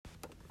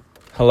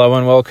Hello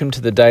and welcome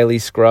to the Daily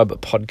Scrub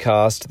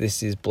podcast.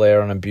 This is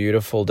Blair on a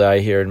beautiful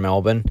day here in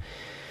Melbourne.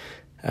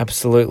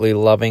 Absolutely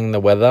loving the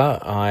weather.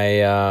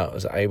 I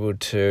was able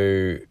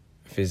to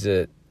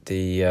visit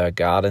the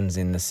gardens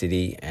in the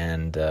city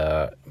and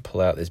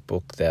pull out this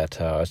book that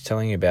I was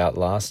telling you about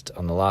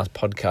on the last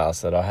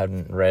podcast that I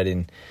hadn't read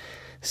in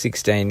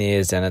 16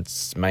 years, and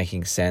it's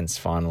making sense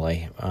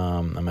finally.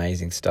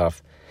 Amazing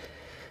stuff.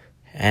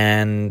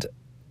 And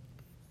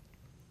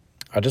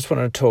I just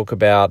want to talk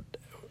about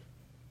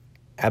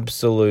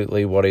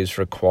absolutely what is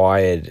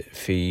required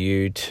for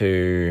you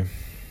to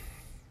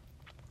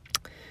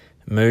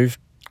move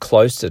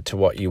closer to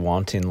what you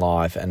want in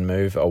life and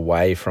move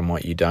away from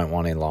what you don't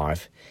want in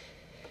life.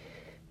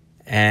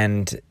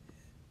 And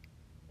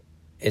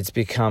it's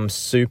become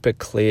super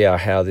clear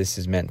how this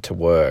is meant to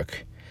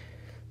work.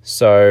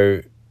 So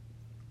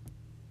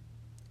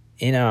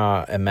in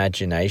our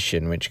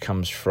imagination, which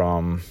comes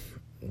from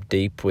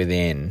deep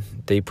within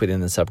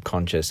the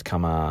subconscious,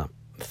 come our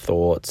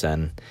thoughts,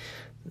 and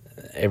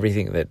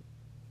everything that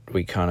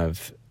we kind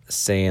of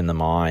see in the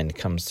mind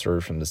comes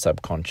through from the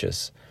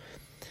subconscious,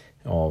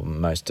 or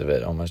most of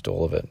it, almost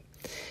all of it.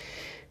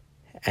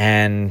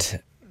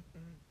 And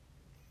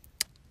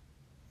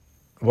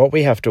what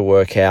we have to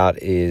work out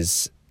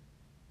is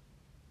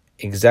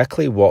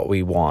exactly what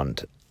we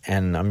want.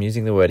 And I'm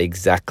using the word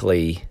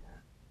exactly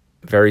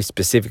very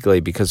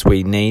specifically because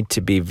we need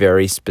to be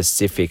very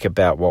specific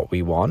about what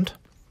we want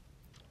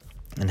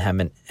and have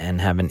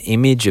an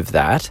image of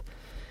that.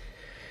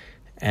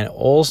 And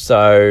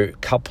also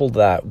couple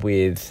that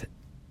with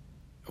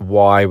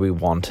why we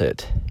want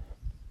it.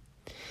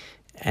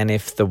 And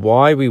if the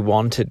why we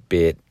want it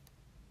bit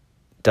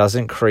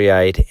doesn't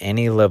create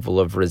any level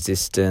of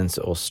resistance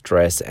or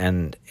stress,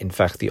 and in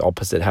fact the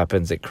opposite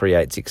happens, it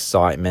creates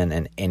excitement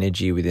and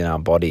energy within our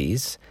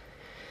bodies,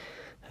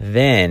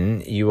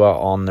 then you are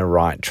on the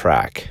right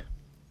track.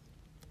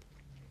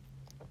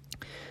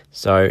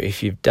 So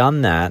if you've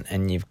done that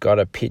and you've got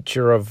a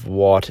picture of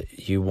what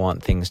you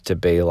want things to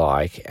be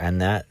like,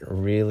 and that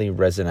really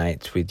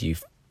resonates with you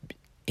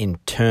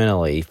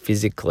internally,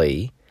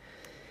 physically,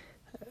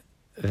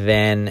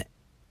 then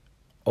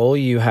all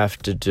you have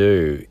to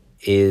do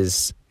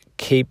is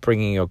keep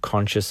bringing your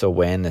conscious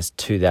awareness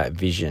to that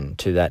vision,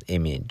 to that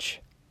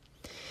image.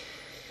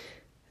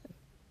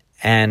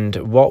 And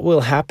what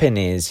will happen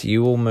is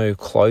you will move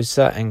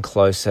closer and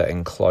closer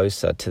and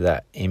closer to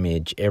that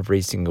image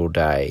every single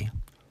day.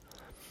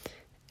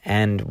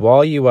 And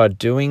while you are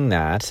doing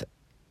that,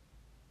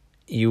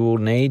 you will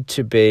need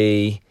to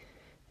be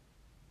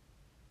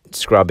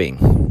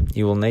scrubbing.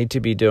 You will need to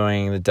be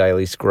doing the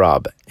daily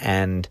scrub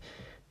and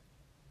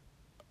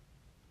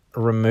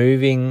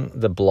removing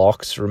the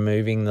blocks,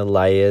 removing the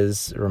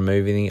layers,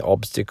 removing the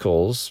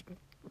obstacles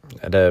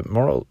that are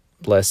more or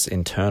less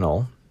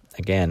internal,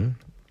 again,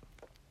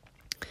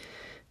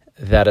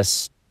 that are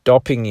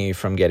stopping you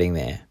from getting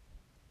there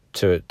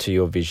to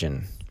your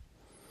vision.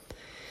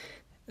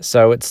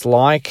 So it's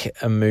like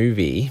a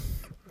movie.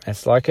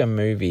 It's like a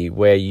movie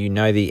where you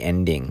know the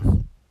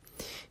ending.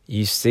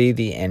 You see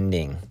the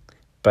ending,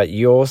 but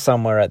you're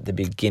somewhere at the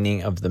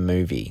beginning of the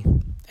movie.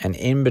 And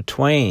in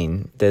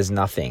between, there's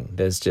nothing.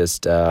 There's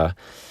just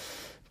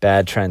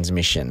bad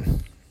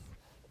transmission.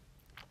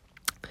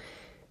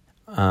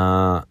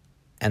 And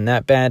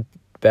that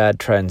bad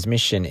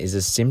transmission is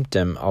a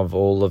symptom of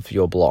all of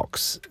your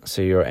blocks.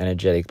 So your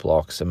energetic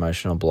blocks,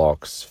 emotional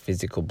blocks,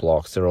 physical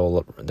blocks, they're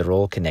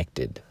all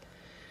connected.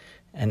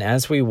 And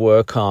as we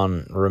work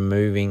on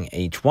removing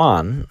each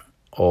one,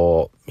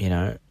 or,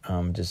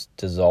 just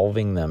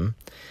dissolving them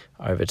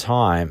over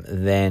time,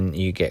 then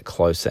you get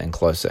closer and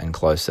closer and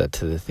closer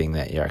to the thing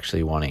that you're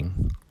actually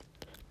wanting.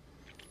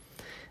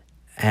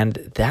 And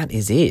that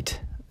is it.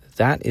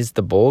 That is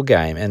the ball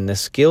game. And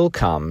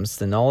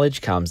the knowledge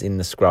comes in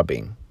the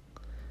scrubbing.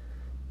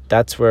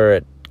 That's where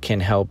it can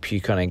help you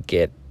kind of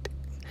get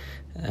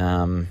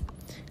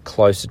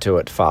closer to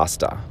it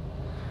faster.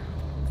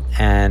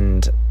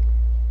 And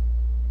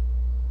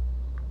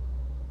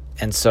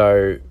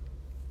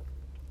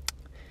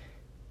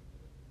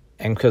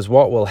because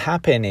what will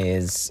happen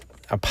is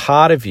a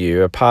part of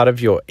your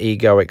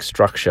egoic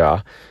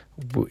structure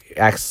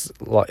acts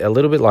a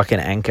little bit like an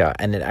anchor,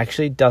 and it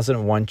actually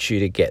doesn't want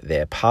you to get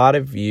there. Part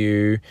of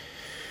you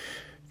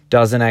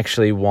doesn't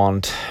actually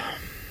want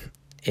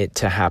it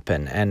to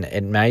happen, and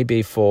it may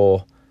be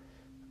for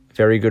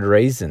very good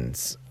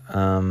reasons.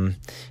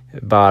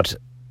 But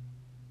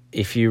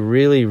if you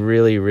really,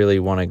 really, really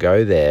want to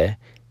go there,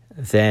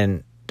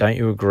 then don't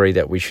you agree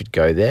that we should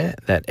go there,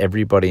 that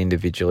everybody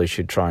individually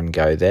should try and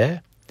go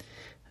there?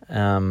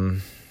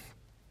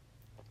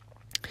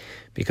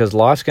 Because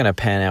life's going to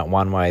pan out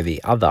one way or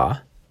the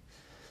other.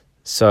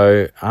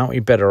 So aren't we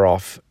better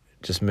off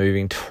just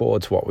moving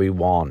towards what we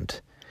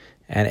want?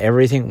 And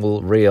everything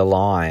will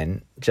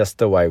realign just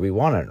the way we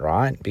want it,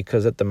 right?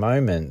 Because at the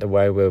moment, the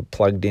way we're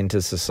plugged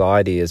into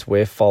society is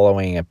we're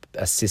following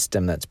a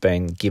system that's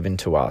been given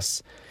to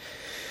us.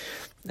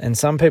 And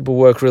some people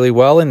work really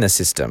well in the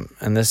system,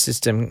 and the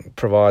system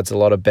provides a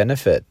lot of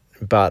benefit,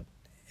 but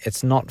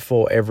it's not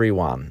for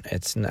everyone.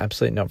 It's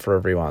absolutely not for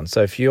everyone.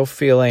 So if you're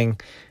feeling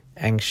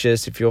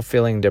anxious, if you're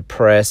feeling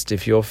depressed,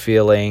 if you're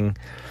feeling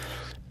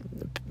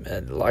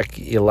like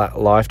your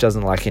life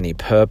doesn't lack any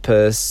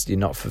purpose, you're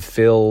not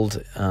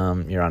fulfilled,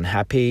 you're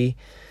unhappy,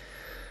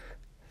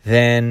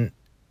 then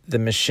the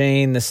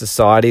machine, the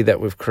society that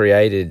we've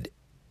created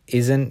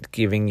isn't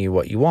giving you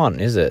what you want,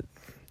 is it?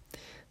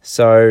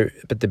 So,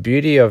 but the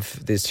beauty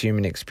of this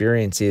human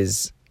experience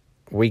is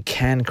we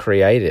can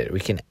create it. We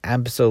can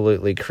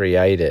absolutely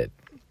create it.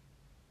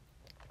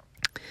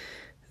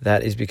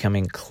 That is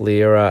becoming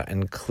clearer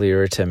and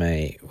clearer to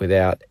me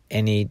without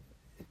any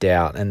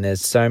doubt. And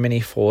there's so many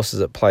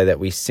forces at play that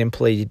we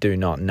simply do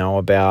not know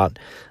about.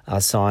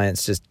 Our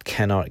science just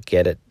cannot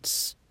get it.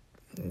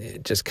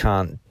 It just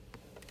can't,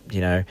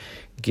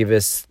 give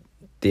us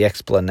the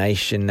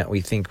explanation that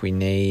we think we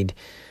need.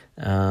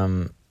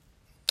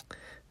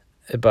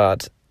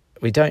 But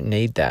we don't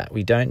need that.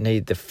 We don't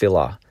need the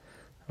filler.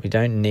 We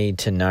don't need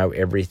to know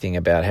everything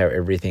about how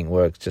everything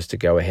works just to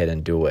go ahead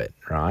and do it,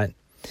 right?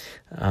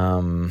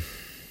 And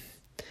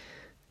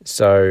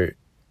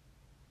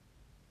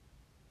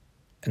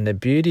the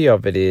beauty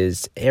of it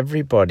is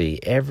every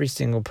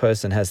single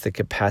person has the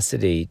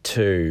capacity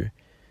to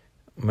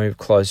move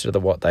closer to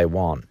what they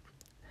want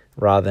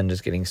rather than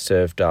just getting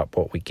served up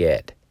what we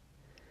get.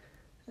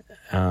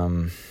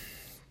 And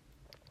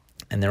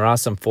there are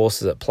some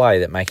forces at play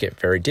that make it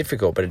very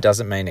difficult, but it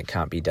doesn't mean it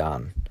can't be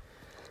done.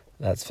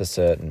 That's for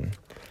certain.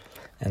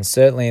 And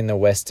certainly in the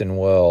Western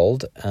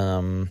world,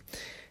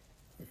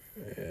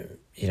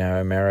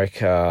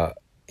 America,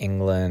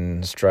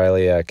 England,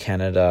 Australia,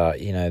 Canada,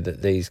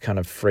 these kind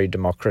of free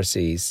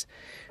democracies,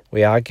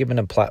 we are given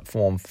a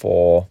platform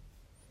for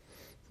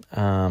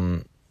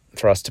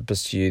us to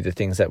pursue the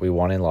things that we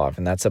want in life,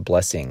 and that's a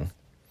blessing.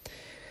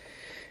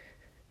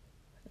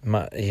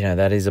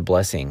 That is a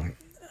blessing.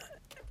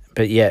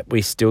 But yet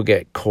we still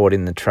get caught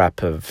in the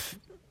trap of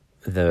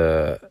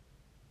the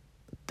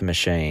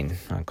machine.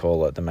 I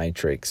call it the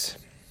matrix.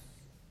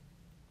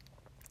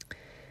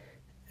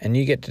 And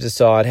you get to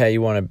decide how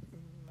you want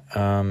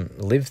to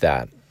live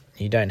that.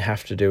 You don't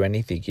have to do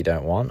anything you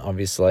don't want,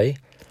 obviously.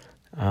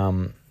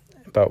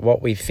 But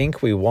what we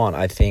think we want,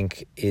 I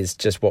think, is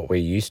just what we're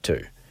used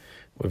to.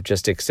 We've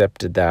just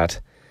accepted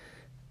that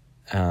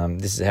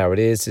this is how it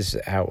is. This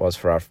is how it was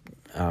for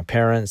our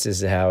parents.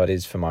 This is how it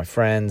is for my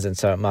friends. And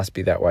so it must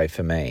be that way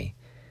for me.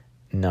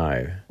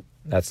 No,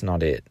 that's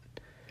not it.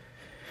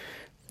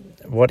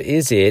 What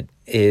is it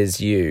is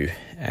you.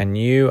 And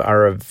you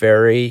are a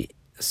very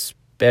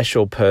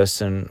special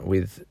person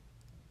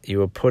you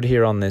were put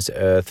here on this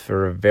earth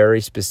for a very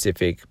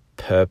specific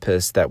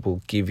purpose that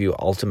will give you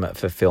ultimate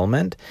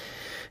fulfillment.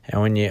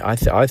 And when I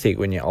think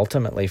when you're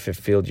ultimately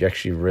fulfilled, you're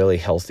actually really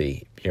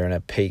healthy. You're in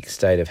a peak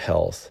state of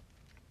health.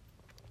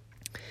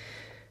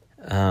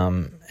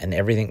 And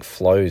everything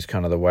flows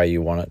kind of the way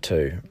you want it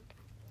to.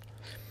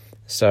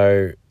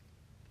 So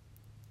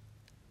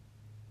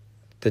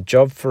the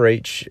job for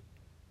each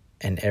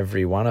and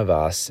every one of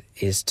us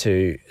is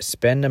to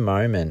spend a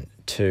moment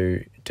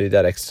to do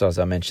that exercise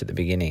I mentioned at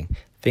the beginning.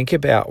 Think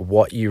about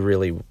what you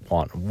really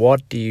want.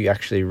 What do you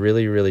actually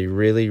really, really,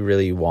 really,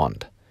 really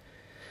want?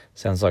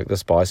 Sounds like the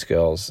Spice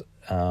Girls'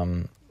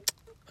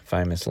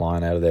 famous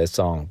line out of their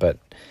song, but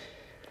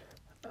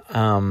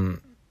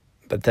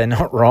they're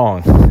not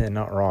wrong. They're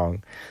not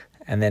wrong.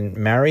 And then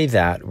marry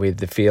that with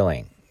the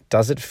feeling.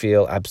 Does it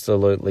feel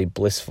absolutely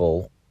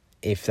blissful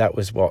if that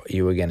was what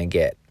you were going to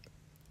get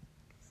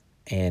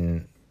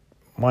in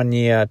 1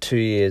 year, 2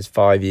 years,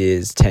 5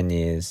 years, 10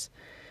 years?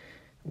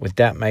 Would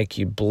that make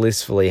you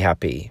blissfully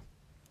happy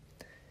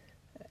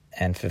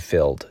and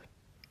fulfilled?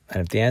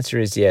 And if the answer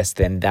is yes,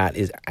 then that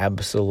is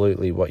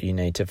absolutely what you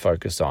need to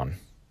focus on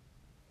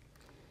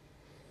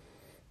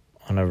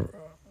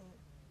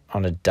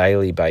a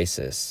daily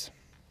basis.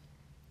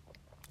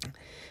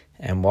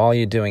 And while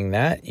you're doing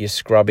that, you're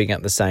scrubbing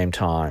at the same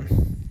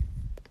time.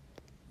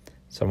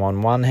 So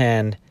on one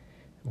hand,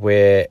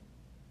 we're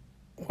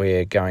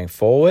going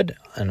forward,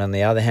 and on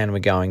the other hand, we're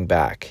going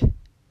back.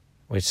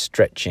 We're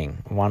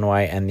stretching one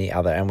way and the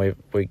other, and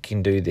we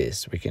can do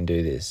this. We can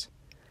do this.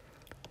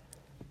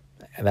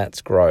 And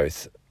that's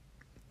growth.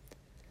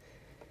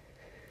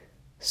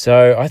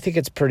 So I think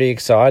it's pretty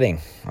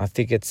exciting. I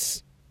think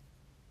it's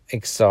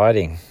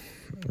exciting,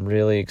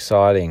 really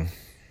exciting.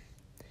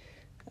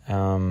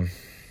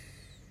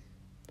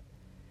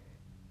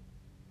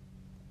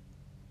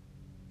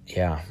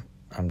 Yeah,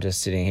 I'm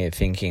just sitting here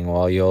thinking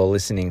while you're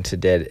listening to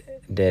dead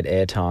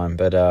airtime.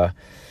 But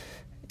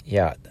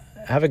yeah,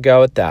 have a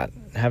go at that.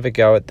 Have a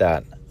go at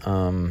that.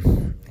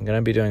 I'm going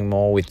to be doing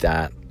more with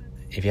that.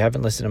 If you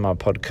haven't listened to my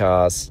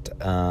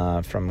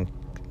podcast from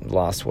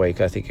last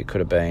week, I think it could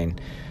have been,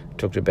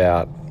 talked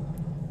about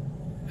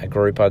a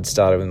group I'd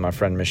started with my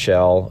friend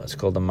Michelle. It's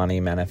called the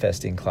Money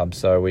Manifesting Club.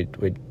 So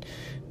we're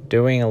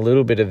doing a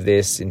little bit of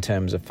this in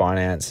terms of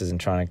finances and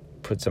trying to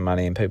put some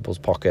money in people's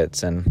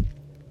pockets and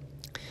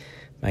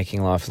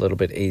making life a little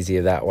bit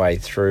easier that way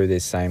through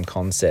this same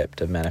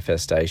concept of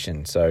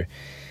manifestation. So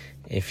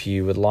if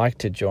you would like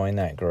to join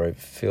that group,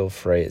 feel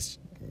free. It's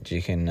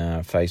You can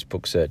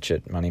Facebook search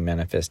it, Money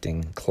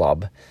Manifesting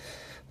Club,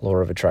 Law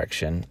of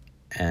Attraction,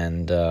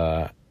 and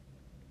we're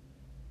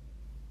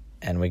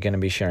going to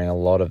be sharing a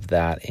lot of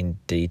that in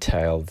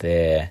detail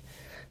there.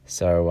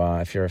 So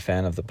if you're a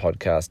fan of the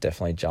podcast,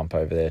 definitely jump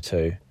over there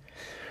too.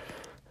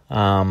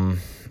 And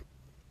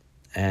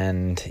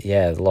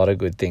yeah, a lot of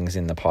good things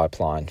in the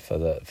pipeline for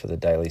the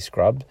daily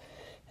scrub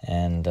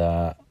and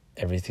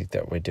everything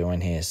that we're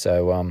doing here.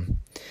 So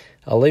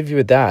I'll leave you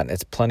with that.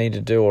 It's plenty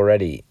to do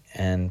already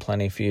and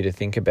plenty for you to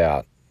think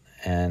about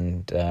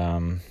and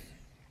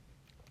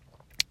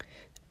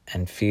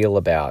feel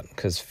about,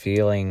 because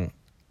feeling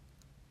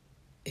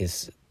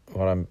is,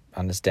 what I'm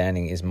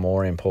understanding, is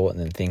more important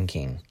than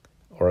thinking,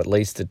 or at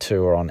least the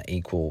two are on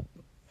equal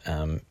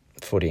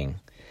footing.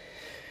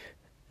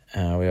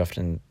 We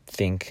often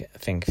think,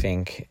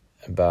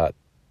 but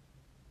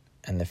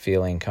and the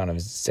feeling kind of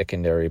is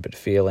secondary, but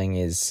feeling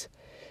is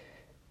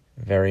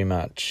very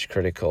much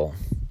critical.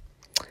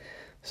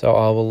 So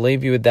I will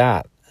leave you with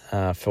that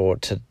for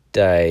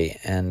today,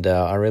 and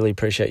I really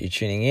appreciate you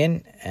tuning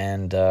in.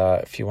 And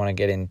if you want to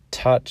get in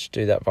touch,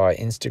 do that via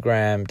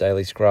Instagram,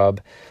 Daily Scrub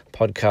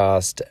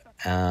Podcast.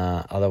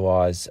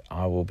 Otherwise,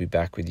 I will be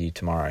back with you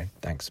tomorrow.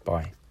 Thanks.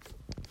 Bye.